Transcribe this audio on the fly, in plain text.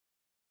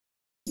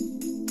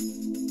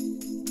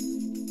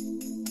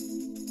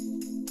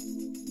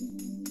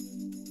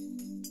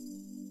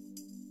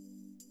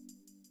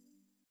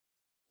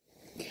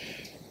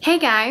Hey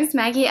guys,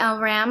 Maggie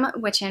Elram,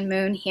 Witch and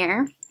Moon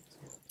here.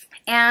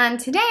 And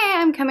today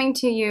I'm coming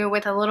to you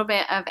with a little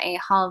bit of a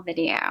haul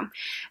video.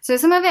 So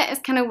some of it is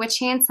kind of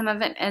witchy and some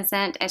of it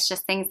isn't. It's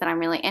just things that I'm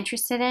really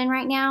interested in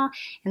right now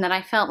and that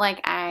I felt like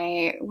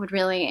I would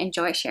really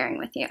enjoy sharing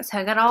with you. So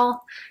I got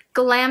all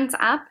glammed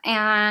up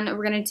and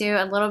we're going to do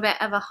a little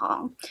bit of a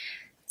haul.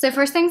 So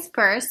first things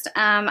first,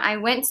 I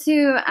went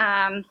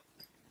to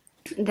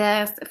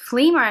this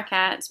flea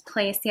market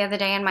place the other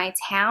day in my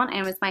town and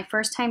it was my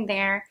first time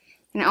there.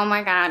 And oh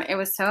my God, it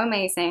was so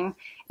amazing.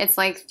 It's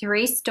like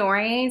 3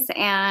 stories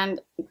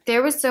and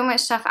there was so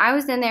much stuff. I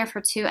was in there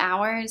for 2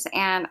 hours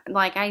and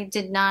like I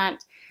did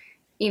not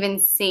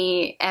even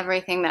see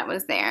everything that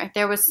was there.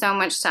 There was so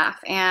much stuff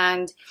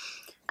and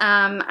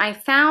I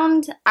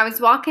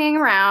was walking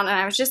around and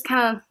I was just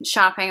kind of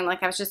shopping,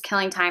 like I was just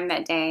killing time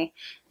that day.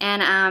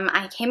 And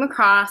I came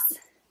across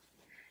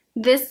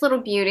this little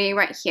beauty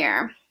right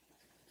here.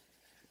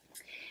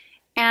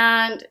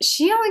 And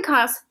she only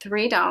cost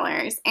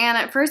 $3. And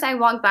at first I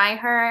walked by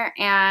her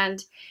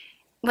and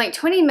like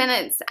 20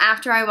 minutes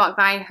after I walked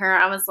by her,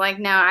 I was like,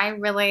 no, I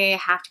really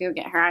have to go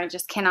get her. I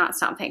just cannot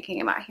stop thinking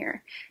about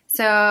her.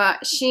 So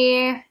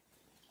she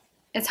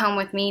is home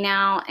with me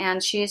now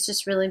and she is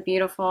just really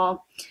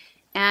beautiful.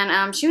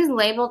 And she was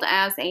labeled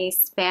as a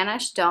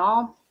Spanish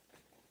doll.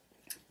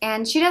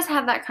 And she does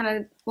have that kind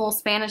of little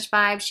Spanish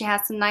vibe. She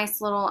has some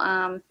nice little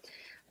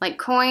like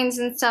coins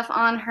and stuff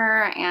on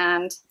her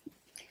and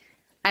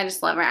I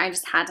just love her. I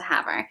just had to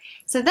have her.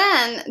 So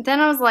then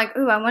I was like,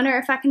 ooh, I wonder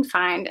if I can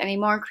find any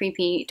more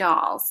creepy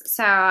dolls.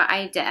 So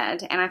I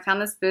did, and I found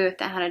this booth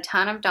that had a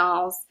ton of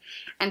dolls.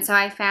 And so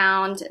I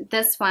found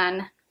this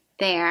one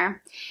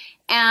there.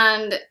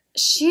 And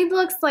she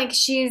looks like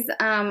she's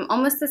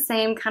almost the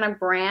same kind of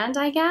brand,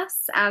 I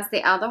guess, as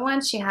the other one.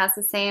 She has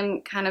the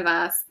same kind of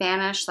a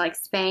Spanish, like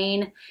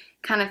Spain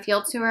kind of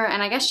feel to her.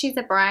 And I guess she's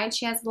a bride.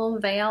 She has a little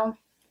veil.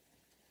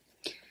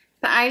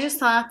 But I just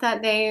thought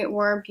that they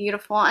were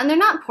beautiful. And they're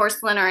not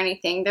porcelain or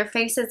anything. Their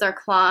faces are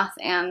cloth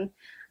and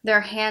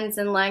their hands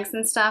and legs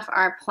and stuff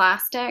are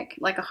plastic,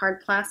 like a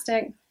hard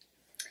plastic.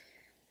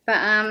 But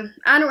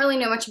I don't really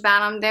know much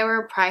about them. They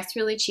were priced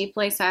really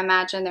cheaply, so I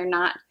imagine they're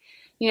not,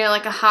 you know,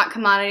 like a hot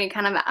commodity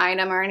kind of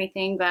item or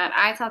anything. But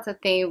I thought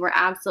that they were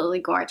absolutely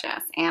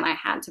gorgeous and I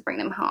had to bring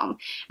them home.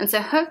 And so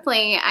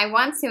hopefully I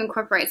want to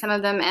incorporate some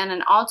of them in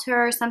an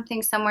altar or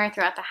something somewhere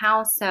throughout the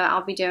house. So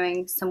I'll be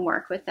doing some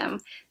work with them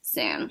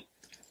soon.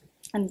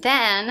 And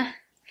then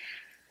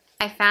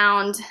I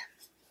found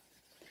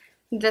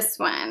this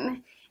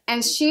one.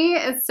 And she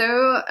is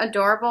so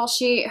adorable.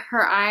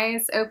 Her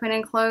eyes open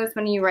and close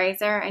when you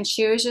raise her. And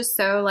she was just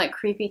so like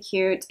creepy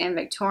cute and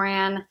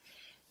Victorian.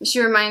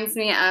 She reminds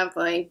me of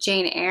like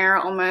Jane Eyre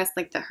almost,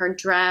 like her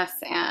dress.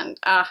 And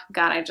oh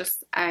God,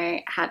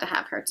 I had to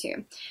have her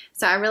too.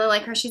 So I really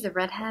like her. She's a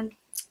redhead.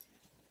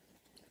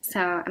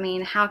 So I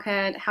mean, how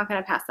could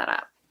I pass that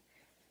up?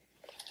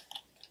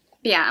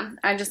 But yeah,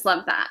 I just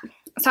love that.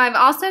 So I've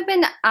also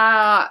been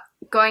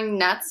going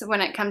nuts when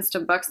it comes to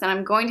books, and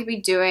I'm going to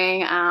be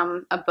doing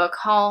a book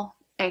haul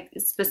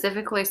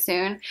specifically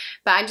soon.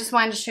 But I just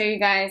wanted to show you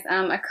guys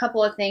a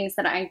couple of things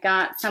that I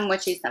got, some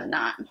witchy, some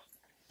not.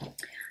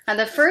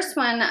 The first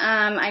one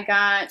I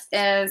got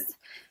is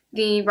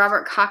the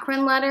Robert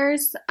Cochrane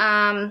letters.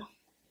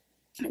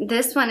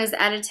 This one is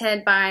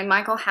edited by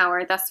Michael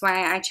Howard. That's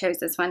why I chose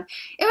this one.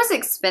 It was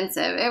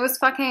expensive. It was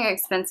fucking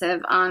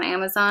expensive on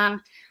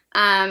Amazon.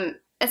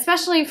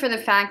 Especially for the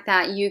fact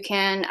that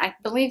I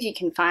believe you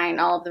can find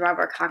all of the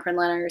Robert Cochrane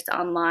letters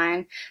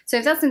online. So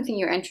if that's something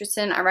you're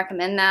interested in, I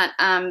recommend that.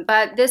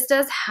 But this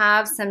does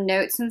have some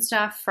notes and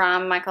stuff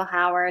from Michael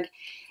Howard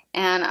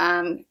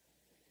and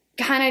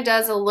kind of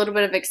does a little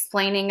bit of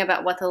explaining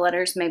about what the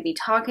letters may be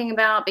talking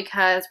about,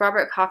 because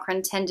Robert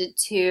Cochrane tended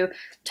to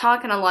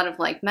talk in a lot of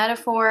like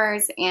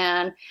metaphors,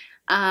 and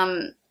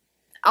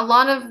a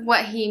lot of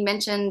what he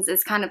mentions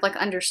is kind of like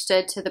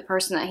understood to the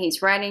person that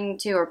he's writing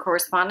to or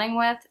corresponding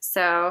with.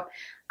 So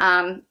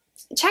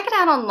check it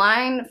out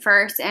online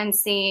first and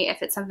see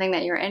if it's something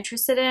that you're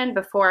interested in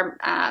before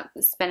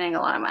spending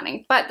a lot of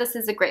money. But this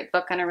is a great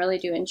book and I really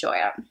do enjoy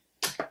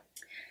it.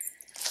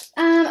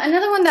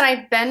 Another one that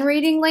I've been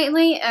reading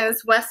lately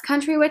is West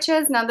Country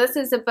Witches. Now this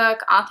is a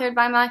book authored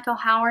by Michael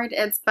Howard.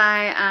 It's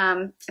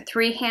by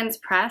Three Hands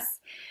Press,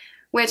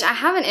 which I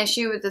have an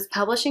issue with this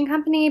publishing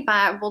company,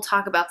 but we'll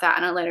talk about that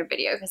in a later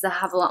video because I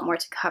have a lot more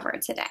to cover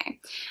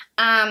today.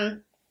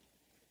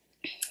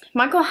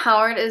 Michael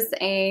Howard is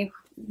a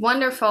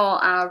wonderful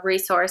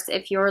resource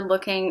if you're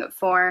looking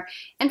for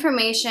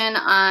information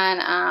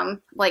on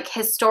like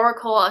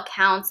historical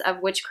accounts of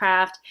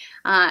witchcraft.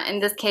 In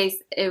this case,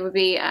 it would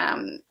be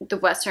the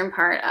western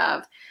part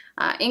of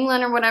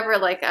England or whatever,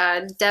 like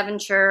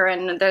Devonshire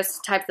and those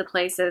types of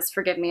places.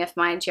 Forgive me if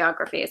my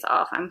geography is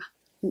off.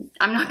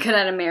 I'm not good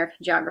at American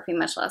geography,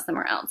 much less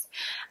somewhere else.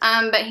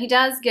 But he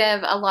does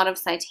give a lot of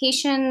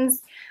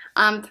citations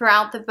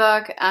throughout the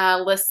book.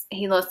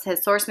 He lists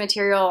his source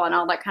material and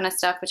all that kind of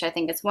stuff, which I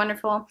think is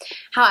wonderful.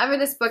 However,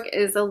 this book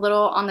is a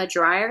little on the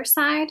drier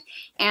side,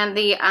 and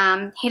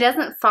he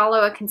doesn't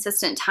follow a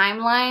consistent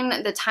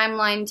timeline. The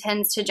timeline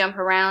tends to jump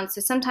around,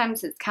 so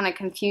sometimes it's kind of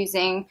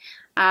confusing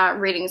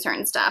reading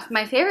certain stuff.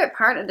 My favorite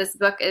part of this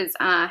book is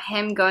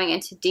him going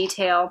into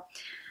detail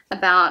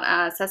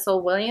about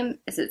Cecil Williams.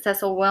 Is it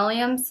Cecil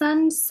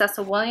Williamson?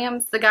 Cecil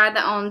Williams, the guy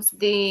that owns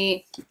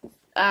the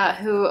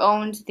who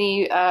owned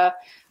the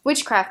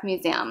Witchcraft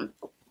Museum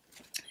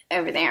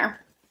over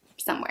there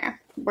somewhere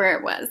where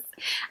it was.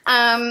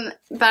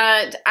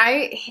 But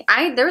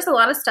there was a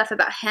lot of stuff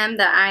about him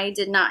that I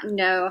did not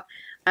know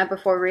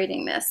before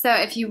reading this. So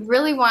if you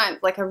really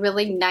want like a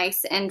really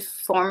nice,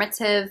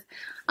 informative,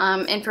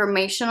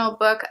 informational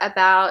book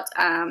about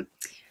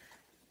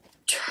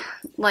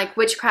like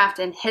witchcraft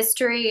and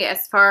history,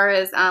 as far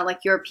as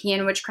like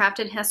European witchcraft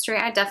and history,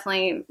 I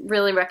definitely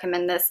really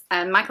recommend this.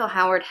 Michael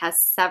Howard has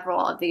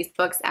several of these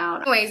books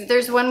out. Anyways,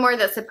 there's one more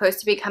that's supposed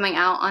to be coming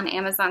out on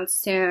Amazon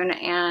soon,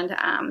 and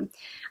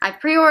I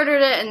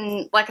pre-ordered it,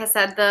 and like I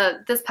said,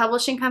 this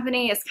publishing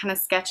company is kind of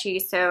sketchy,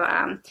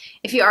 so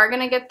if you are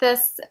going to get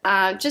this,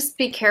 just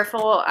be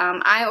careful.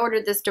 I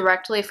ordered this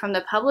directly from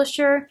the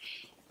publisher,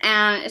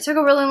 and it took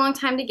a really long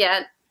time to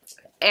get.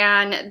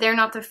 And they're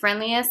not the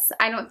friendliest,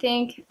 I don't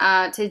think,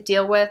 to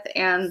deal with,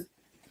 and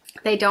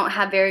they don't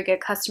have very good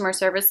customer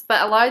service.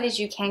 But a lot of these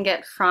you can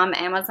get from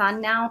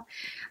Amazon now,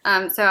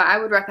 so I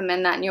would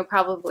recommend that, and you'll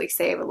probably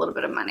save a little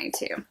bit of money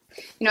too.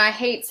 You know, I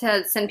hate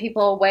to send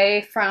people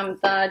away from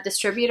the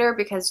distributor,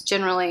 because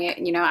generally,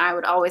 you know, I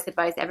would always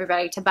advise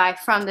everybody to buy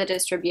from the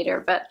distributor,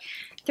 but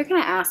they're kind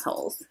of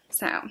assholes,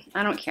 so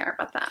I don't care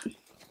about that.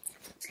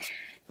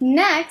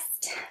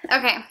 Next,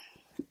 okay,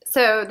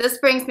 so this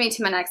brings me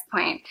to my next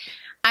point.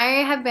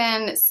 I have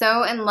been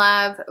so in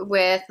love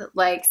with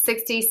like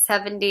 60s,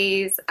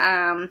 70s,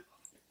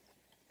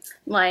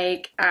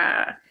 like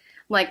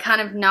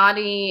kind of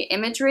naughty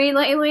imagery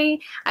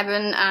lately. I've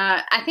been,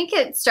 I think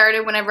it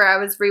started whenever I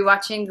was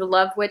rewatching The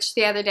Love Witch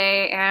the other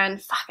day,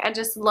 and fuck, I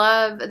just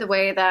love the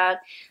way that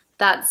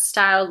that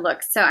style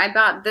looks. So I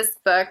bought this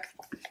book.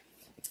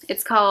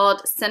 It's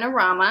called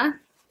Cinerama,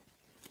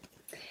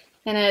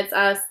 and it's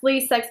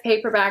sleaze sex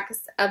paperbacks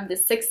of the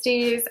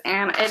 60s,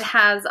 and it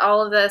has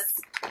all of this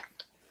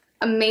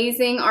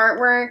amazing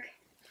artwork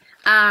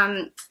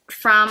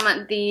from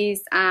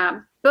these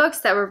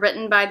books that were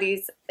written by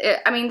these,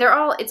 I mean,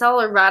 it's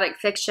all erotic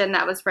fiction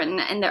that was written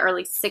in the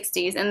early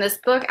 60s, and this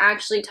book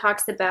actually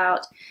talks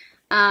about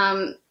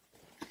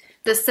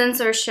the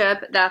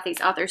censorship that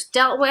these authors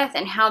dealt with,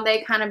 and how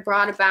they kind of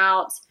brought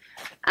about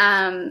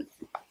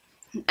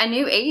a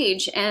new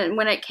age and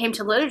when it came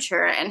to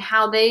literature, and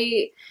how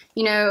they,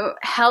 you know,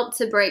 helped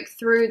to break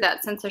through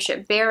that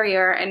censorship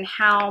barrier, and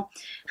how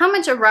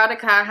much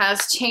erotica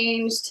has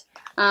changed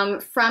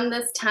from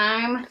this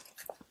time,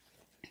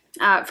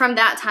 from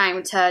that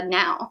time to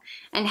now,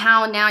 and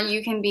how now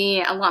you can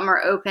be a lot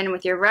more open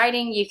with your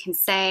writing. You can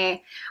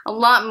say a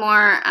lot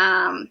more,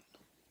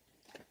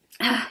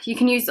 you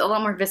can use a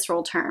lot more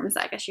visceral terms,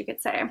 I guess you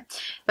could say.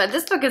 But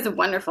this book is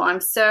wonderful.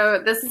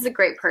 This is a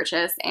great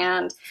purchase,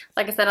 and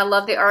like I said, I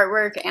love the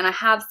artwork, and I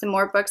have some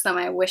more books on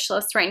my wish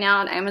list right now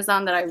on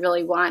Amazon that I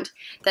really want,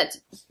 that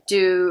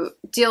do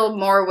deal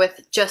more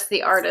with just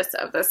the artist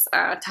of this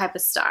type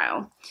of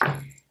style.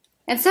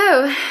 And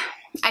so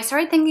I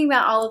started thinking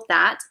about all of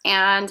that,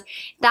 and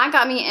that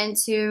got me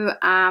into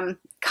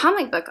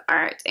comic book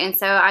art. And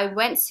so I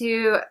went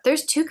to,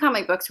 there's two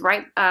comic book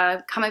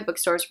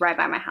stores right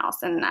by my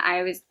house, and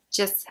I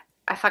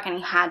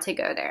fucking had to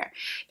go there,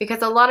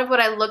 because a lot of what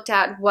I looked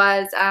at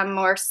was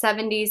more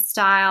 70s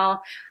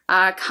style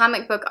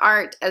comic book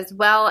art, as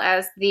well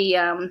as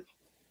the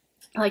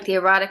like the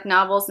erotic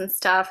novels and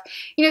stuff,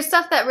 you know,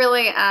 stuff that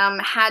really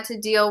had to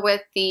deal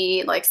with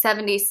the like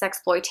 70s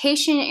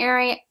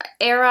sexploitation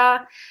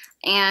era,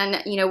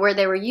 and you know, where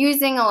they were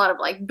using a lot of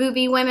like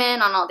booby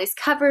women on all these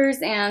covers,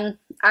 and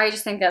I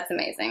just think that's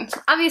amazing.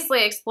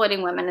 Obviously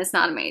exploiting women is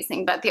not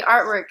amazing, but the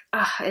artwork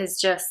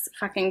is just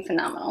fucking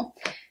phenomenal.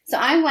 So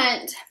I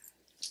went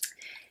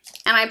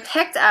and I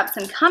picked up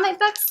some comic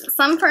books,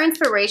 some for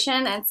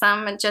inspiration and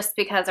some just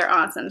because they're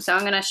awesome. So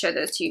I'm gonna show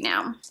those to you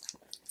now.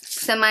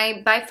 So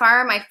by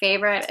far my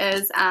favorite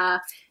is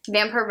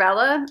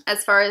Vampirella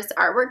as far as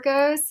artwork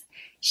goes.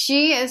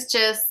 She is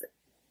just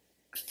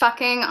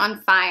fucking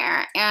on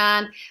fire,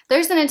 and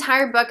there's an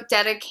entire book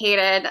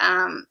dedicated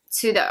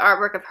to the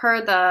artwork of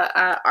her,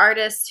 the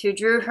artist who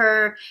drew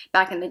her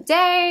back in the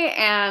day,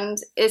 and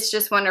it's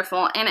just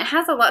wonderful. And it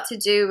has a lot to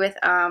do with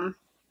a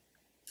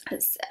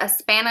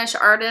Spanish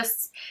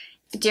artist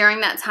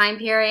during that time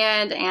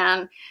period,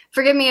 and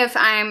forgive me if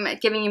I'm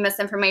giving you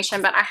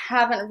misinformation, but I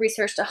haven't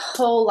researched a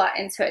whole lot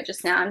into it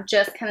just now. I'm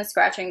just kind of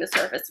scratching the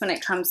surface when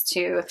it comes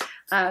to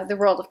the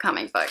world of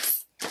comic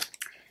books.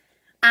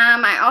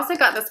 I also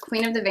got this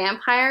Queen of the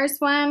Vampires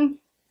one,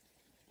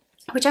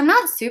 which I'm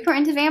not super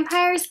into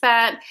vampires,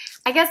 but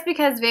I guess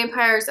because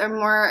vampires are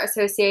more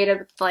associated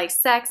with like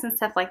sex and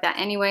stuff like that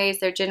anyways,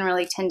 they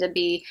generally tend to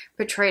be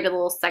portrayed a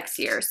little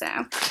sexier. So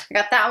I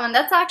got that one.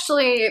 That's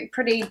actually a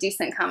pretty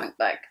decent comic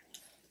book.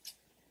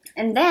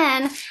 And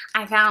then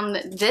I found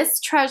this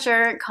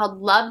treasure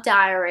called Love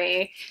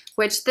Diary,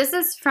 which this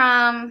is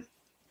from,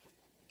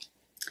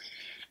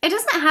 it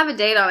doesn't have a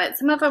date on it.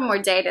 Some of them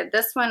were dated.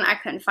 This one I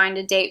couldn't find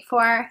a date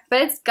for,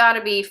 but it's got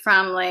to be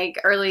from like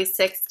early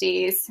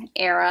 60s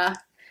era,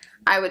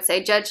 I would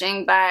say,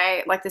 judging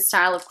by like the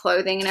style of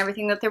clothing and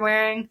everything that they're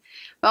wearing.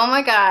 But oh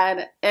my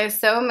god, it's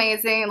so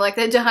amazing. Like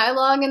the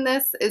dialogue in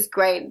this is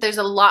great. There's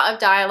a lot of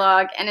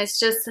dialogue and it's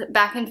just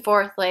back and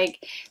forth,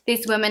 like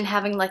these women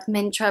having like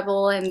men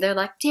trouble and they're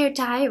like, "Dear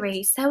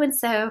diary, so and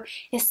so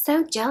is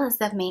so jealous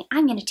of me.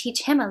 I'm gonna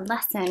teach him a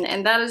lesson."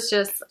 And that is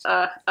just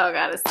oh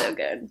god, it's so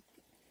good.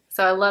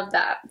 So I love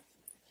that.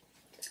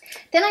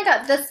 Then I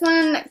got this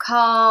one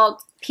called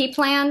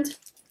Peepland,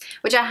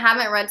 which I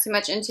haven't read too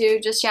much into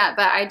just yet,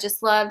 but I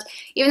just loved,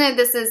 even though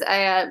this is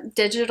a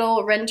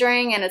digital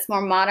rendering and it's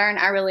more modern,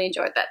 I really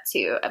enjoyed that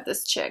too, of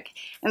this chick.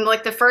 And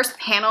like the first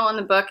panel in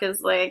the book is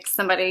like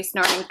somebody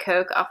snorting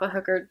coke off a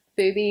hooker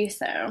boobie,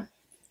 so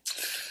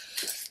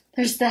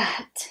there's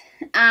that.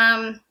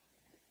 Then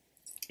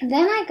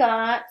I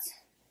got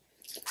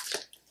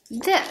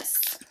this.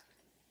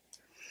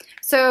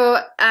 So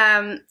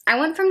I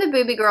went from the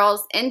Boobie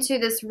Girls into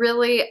this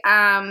really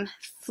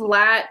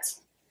flat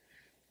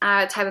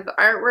type of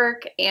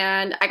artwork,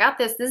 and I got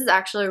this. This is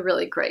actually a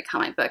really great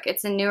comic book.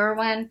 It's a newer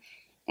one,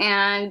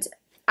 and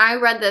I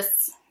read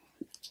this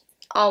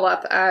all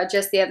up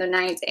just the other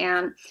night,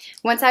 and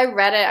once I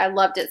read it, I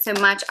loved it so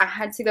much, I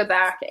had to go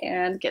back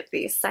and get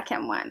the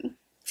second one.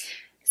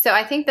 So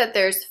I think that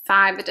there's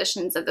 5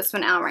 editions of this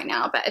one out right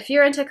now, but if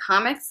you're into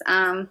comics,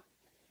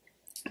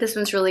 this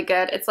one's really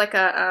good. It's like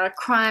a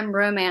crime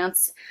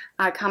romance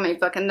comic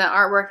book, and the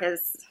artwork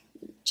is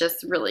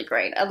just really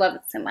great. I love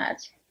it so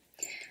much.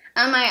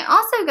 I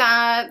also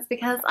got,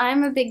 because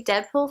I'm a big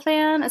Deadpool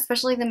fan,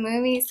 especially the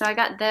movie, so I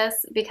got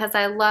this because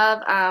I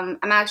love, I'm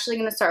actually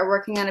going to start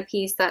working on a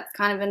piece that's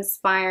kind of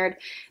inspired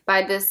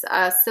by this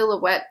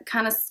silhouette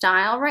kind of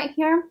style right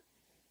here.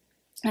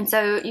 And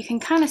so you can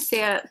kind of see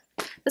it.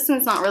 This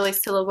one's not really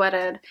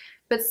silhouetted,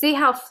 but see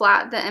how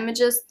flat the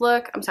images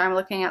look? I'm sorry, I'm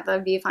looking at the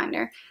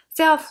viewfinder.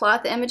 See how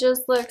flat the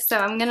images look? So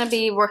I'm going to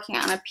be working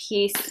on a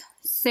piece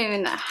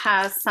soon that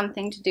has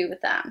something to do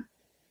with that.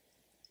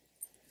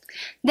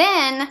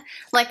 Then,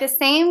 like the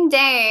same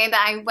day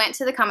that I went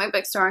to the comic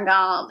book store and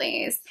got all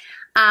these,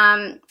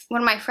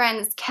 one of my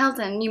friends,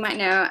 Kelton, you might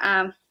know,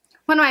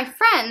 one of my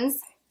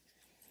friends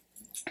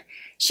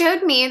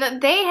showed me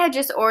that they had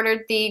just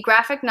ordered the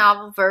graphic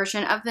novel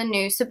version of the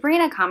new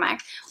Sabrina comic,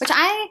 which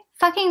I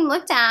fucking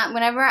looked at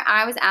whenever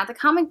I was at the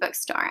comic book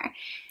store.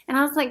 And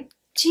I was like,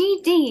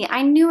 GD,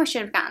 I knew I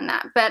should have gotten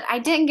that, but I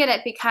didn't get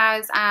it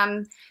because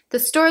the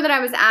store that I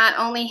was at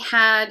only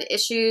had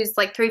issues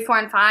like 3, 4,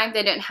 and 5.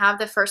 They didn't have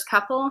the first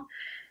couple,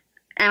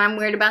 and I'm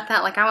weird about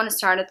that. Like, I want to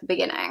start at the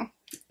beginning.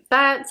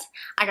 But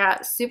I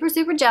got super,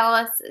 super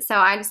jealous, so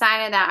I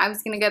decided that I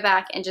was going to go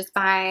back and just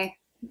buy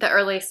the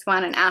earliest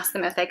one and ask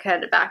them if they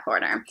could back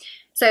order.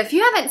 So if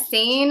you haven't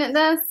seen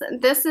this,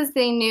 this is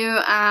the new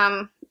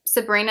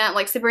Sabrina,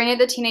 like Sabrina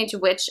the Teenage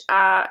Witch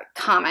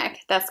comic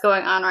that's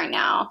going on right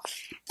now.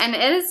 And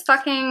it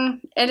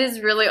is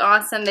really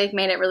awesome. They've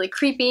made it really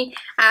creepy.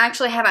 I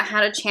actually haven't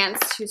had a chance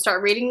to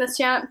start reading this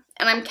yet.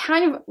 And I'm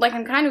kind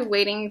of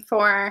waiting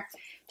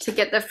to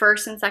get the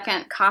first and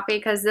second copy,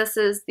 because this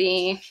is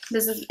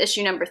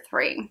issue number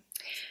 3.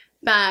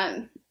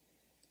 But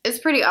it's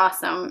pretty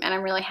awesome, and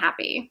I'm really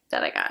happy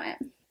that I got it.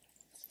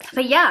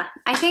 But yeah,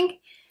 I think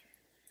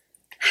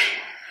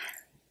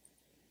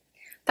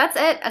that's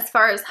it as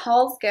far as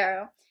hauls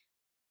go.